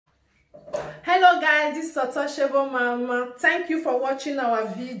guys, this is Okhuoromi Mama. Thank you for watching our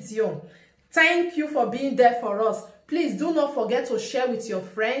video. Thank you for being there for us. Please do not forget to share with your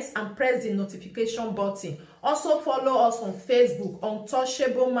friends and press the notification button. Also follow us on Facebook on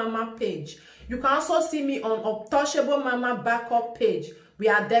Okhuoromi Mama page. You can also see me on Okhuoromi Mama backup page. We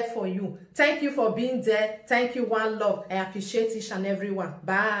are there for you. Thank you for being there. Thank you, one love. I appreciate each and everyone.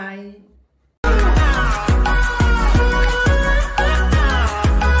 Bye.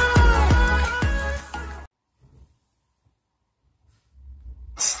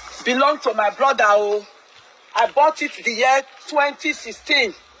 Belong to my brother. Oh, I bought it the year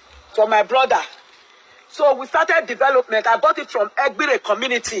 2016 for my brother. So we started development. I bought it from Egbire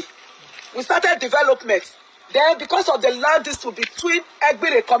community. We started development. Then, because of the land dispute between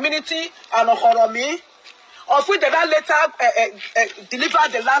Egbire community and Okhuoromi, of which they then later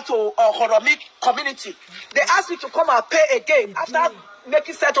delivered the land to Okhuoromi community, they asked me to come and pay again after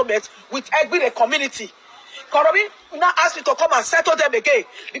making settlement with Egbire community. Okhuoromi now asked me to come and settle them again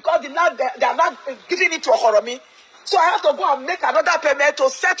because the land they are not giving it to Okhuoromi. So I have to go and make another payment to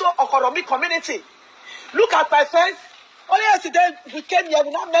settle Okhuoromi community. Look at my friends. Only yesterday we came here,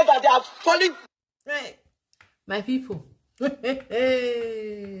 we now met that they are falling. Right. My people.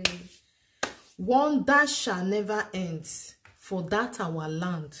 Wonder shall never end for that our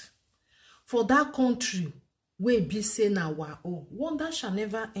land. For that country where be saying our own. Wonder shall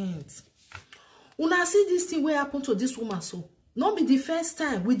never end. Una see this thing wey happen to this woman so. Not be the first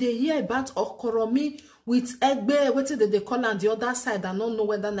time we dey hear about Okhuoromi with Egbe, wetin they call on the other side. I don't know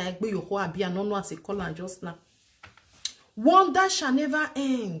whether na Egbe Yoho abi, I don't know as they call on just now. Wonder shall never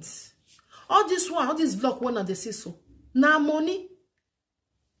end. All this one, all this block one of the see so. Na money.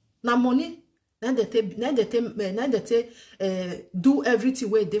 Na money. Now they do everything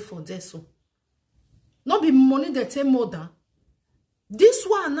where they for there so. Not be money they take more than. This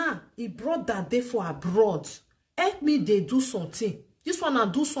one now, he brought that day for abroad. Help me, they do something. This one now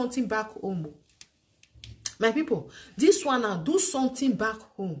do something back home. My people, this one now do something back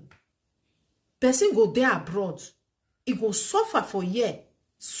home. Person go there abroad. He go suffer for year.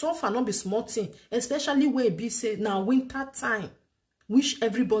 Suffer not be small thing. Especially where it be say now winter time. Which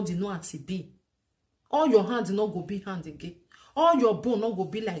everybody know as it be. All your hand not go be hand again. All your bone not go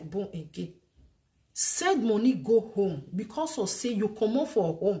be like bone again. Send money go home because of say you come on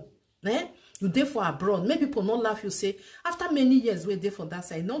for home. You there for abroad. Many people not laugh you say after many years we there for that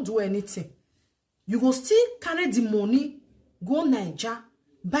side, not do anything. You go still carry the money, go Niger,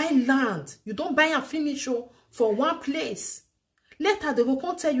 buy land. You don't buy and finish for one place. Later they will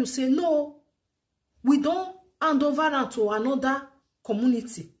come tell you say no, we don't hand over to another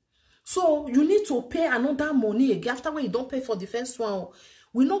community. So you need to pay another money again after when you don't pay for the first one.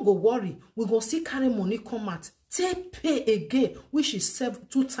 We not go worry. We go see carry money come out. Take pay again, which is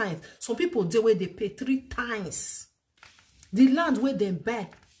 2 times. Some people they where they pay 3 times. The land where they buy,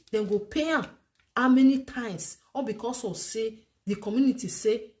 they go pay how many times? Or because of say the community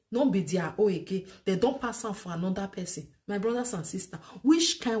say not be their own again. They don't pass on for another person. My brothers and sisters,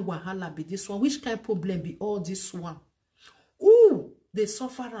 which kind wahala be this one? Which kind problem be all this one? Ooh, they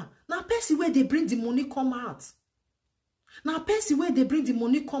suffer. Now person where they bring the money come out. Now person where they bring the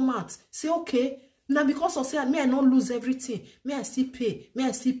money come out, say okay, now because of say me I not lose everything, me I still pay,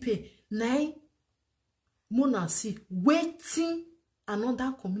 Now, Mona see waiting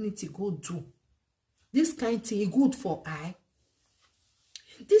another community go do. This kind thing is good for I.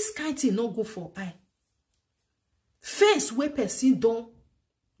 This kind thing not good for I. Face where person don't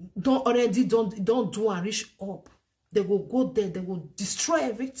do and reach up. They will go there, they will destroy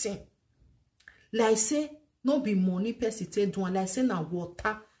everything. Like say, no be money person take do, and like say na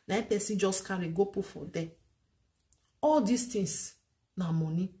water, na person just carry go put for them. All these things na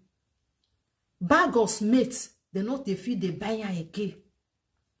money. Bag of mates, they not they feed they buy again.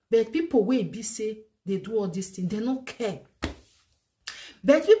 But people wey be say they do all these things, they not care.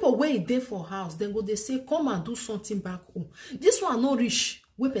 But people wey dey for house, then go they say come and do something back home. This one not rich.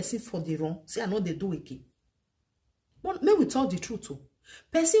 Wey person for the wrong, say I know they do again. But may we talk the truth too.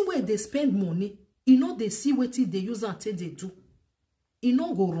 Person where they spend money, you know they see what they use and they do. You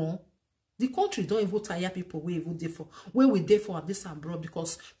know go wrong. The country don't even tire people where even there for where we there for this abroad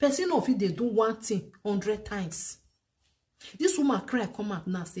because person of it they do one thing 100 times. This woman cry come out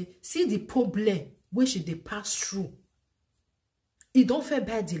now say see the problem where she they pass through. It don't fair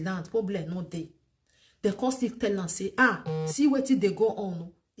buy the land problem not there. They constantly tell and say see what they go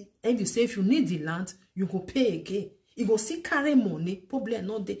on. And you say if you need the land you go pay again. You go see carry money problem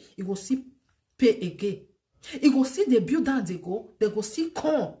not there. You go see pay again. You go see the building they go see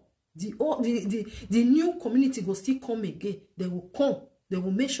come. The new community go still come again. They will come. They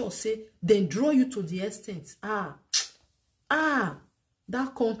will make sure say they draw you to the extent. That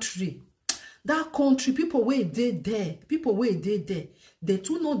country, people where they there, they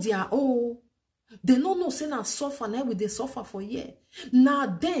too know their they no say na suffer now with they suffer for year. Now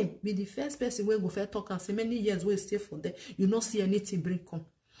them be the first person where go first talk and say many years we stay for there, you not see anything bring come.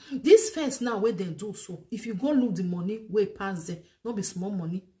 This first now where they do so, if you go look the money where pass there, not be small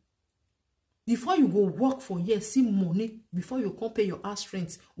money. Before you go work for years, see money, before you come pay your house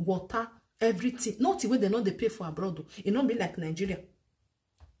rent, water, everything. Not the way they know they pay for abroad. It not be like Nigeria.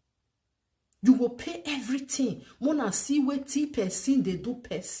 You will pay everything. Wanna see where person they do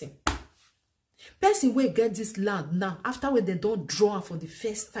person. Person will get this land now. After where they don't draw for the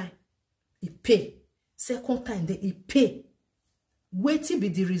first time, he pay. Second time, then he pay. Wait till be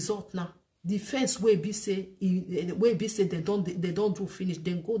the result now. The first way be say they don't do finish.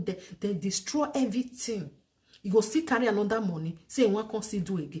 Then go there, then destroy everything. You go still carry another money. Say one can still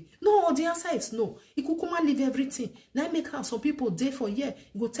do again. No, the answer is no. You could come and leave everything. Now make her some people there for year.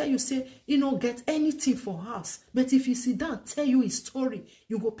 You go tell you say you don't get anything for house. But if you sit down, tell you his story,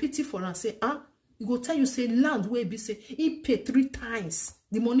 you go pity for her. Say you go tell you say land where be say he pay 3 times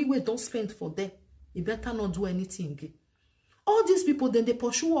the money we don't spend for them. You better not do anything again. All these people, then they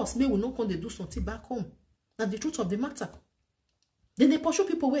pursue us. May we not come they do something back home. That's the truth of the matter. Then they pursue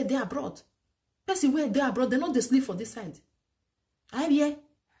people where they are abroad. Person where they are abroad, they not they sleep for this side. I hear.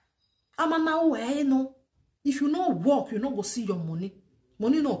 I'm now where you know. If you not work, you not go see your money.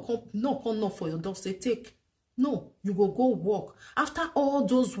 Money not come for your dog. Say take. No, you go work. After all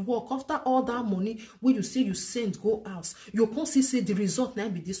those work, after all that money, when you say you send go out, you can't see the result now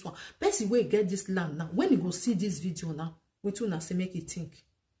be this one. Person where get this land now. When you go see this video now. We too say make it think.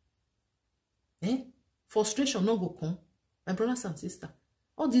 Frustration not go come. My brothers and sisters.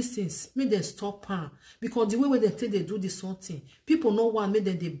 All these things, make them stop because the way they take they do this whole thing, people no want make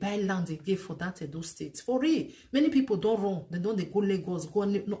them they buy land again for that those states. For real. Many people don't run. They don't they go Lagos, go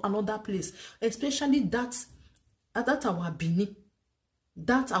another place. Especially that our Bini.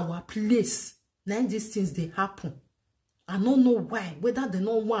 That our place. Now these things they happen. I don't know why. Whether they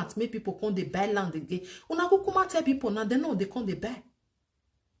don't want, make people come they buy land again. Una go come and tell people now they know they come they buy.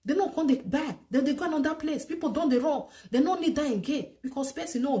 They don't come they buy. Then they go another place. People don't they run. They don't need that again. Because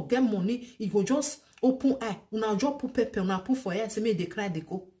person no get money, he go just open eye. Una just put paper, una put for air. Say me they cry, they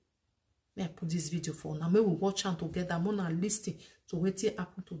go. May I put this video for now. May we watch and together. I'm gonna listen to what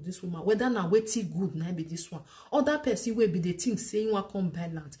happen to this woman. Whether now waiting good now be this one. Other person will be the thing saying you want come buy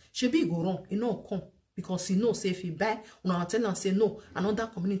land. She be go wrong. You know come. Because he knows if he buy, una tell and say no, another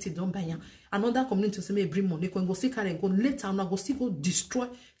community don't buy. Another community say me bring money, can go still carry go later, una go still go destroy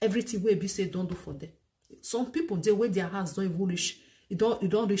everything where be say don't do for them. Some people they where their hands don't even reach, you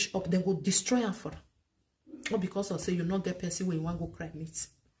don't reach up, then go destroy them for. Not because I say you not get person where you want go cry meat.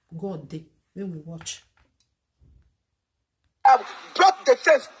 God day, when we watch. I've brought the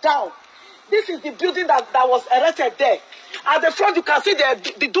fence down. This is the building that was erected there. At the front, you can see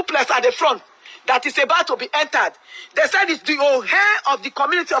the duplex at the front. That is about to be entered. They said it's the Ohen of the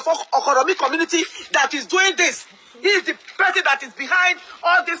community of Okhuoromi community that is doing this. He is the person that is behind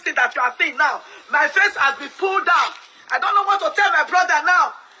all these things that you are seeing now. My face has been pulled down. I don't know what to tell my brother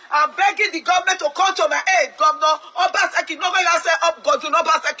now. I'm begging the government to come to my aid. Governor Obaseki, nobody has said up Godwin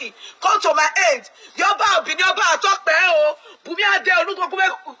Obaseki. Come to my aid. The Oba talk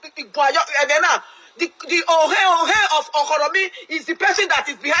the Ohen of Okhuoromi is the person that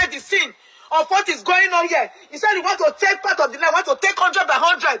is behind the scene of what is going on here. He said he wants to take part of the land, wants to take 100 by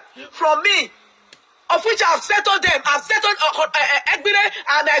 100 from me, of which I have settled them. I've settled Egbire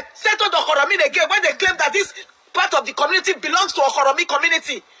and I settled Okhuoromi again when they claim that this part of the community belongs to Okhuoromi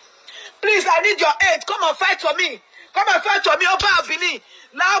community. Please, I need your aid. Come and fight for me. Come and fight for me. Oba Abini.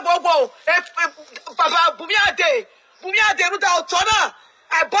 Now go. Baba Bumiade, Rita Otona.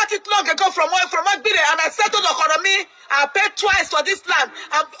 I bought it long ago from Egbire and I settled Okhuoromi. I paid twice for this land.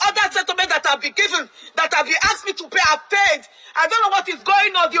 And other settlements that have been given, that have been asked me to pay, I've paid. I don't know what is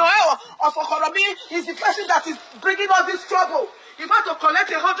going on. The oil of Okhuoromi is the person that is bringing all this trouble. He want to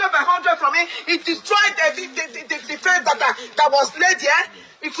collect 100 by 100 from me. He destroyed the fence that was laid here.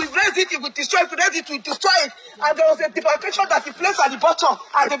 If we raise it, it will destroy. If we raise it, we destroy it. And there was a demarcation that he placed at the bottom.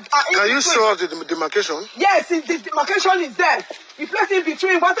 Can you show us the demarcation? Yes, the demarcation is there. He placed it in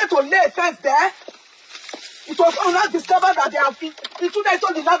between. He wanted to lay a fence there. It was not discovered that they have been into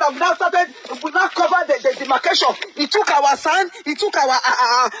the land and we now started, we now covered the demarcation. He took our sand, he took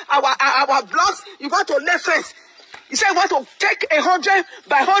our blocks, he want to lay fence. He said he want to take 100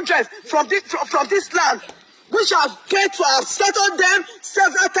 by 100 from this land, which I've paid for, I've settled them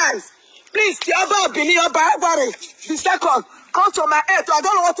several times. Please, the Oba Bini, Oba Ebare, the second, come to my head. So I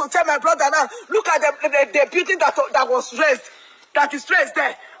don't know what to tell my brother now. Look at the building that was raised, that is raised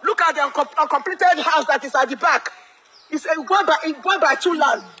there. Look at the uncompleted house that is at the back. It's a 1x2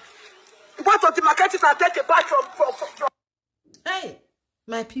 land. What of the market is I take a back from. Hey,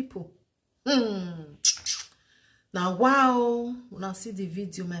 my people. Now, wow, when I see the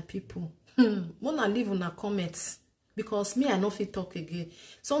video, my people, wanna leave on a comment, because me, I know if you talk again.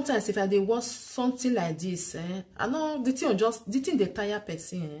 Sometimes if I dey watch something like this, I know the thing they tire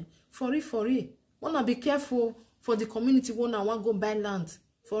person, for it. Wanna be careful for the community. Wanna go buy land,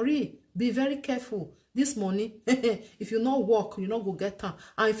 for it. Be very careful. This money, if you not work, you not go get her.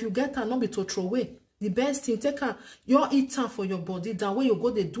 And if you get her, not be to throw away. The best thing, take her, your eat time for your body. That way you go,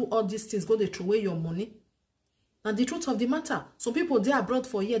 they do all these things, go they throw away your money. And the truth of the matter, some people they abroad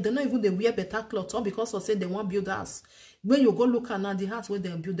for years, they not even they wear better clothes, or because of say they want build house. When you go look at now the house where they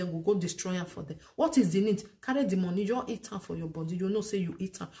build, them will go destroy them for them. What is the need? Carry the money, you eat time for your body. You know, say you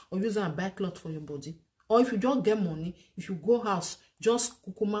eat time or use and buy clothes for your body. Or if you just get money, if you go house, just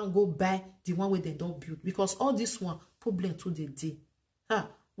kukuma go buy the one where they don't build. Because all this one problem to the day.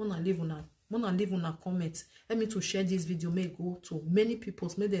 Wanna leave on a comment. Let me to share this video, may go to many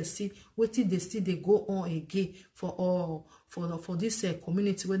people, may they see what they still they go on again for this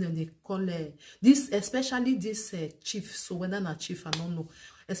community where they call this, especially this chief. So whether not chief, I don't know.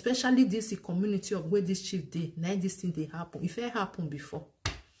 Especially this community of where this chief did. Now this thing they happen. If it happened before.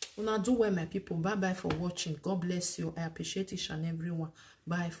 Una do well, my people. Bye bye for watching. God bless you. I appreciate each and everyone.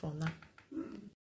 Bye for now.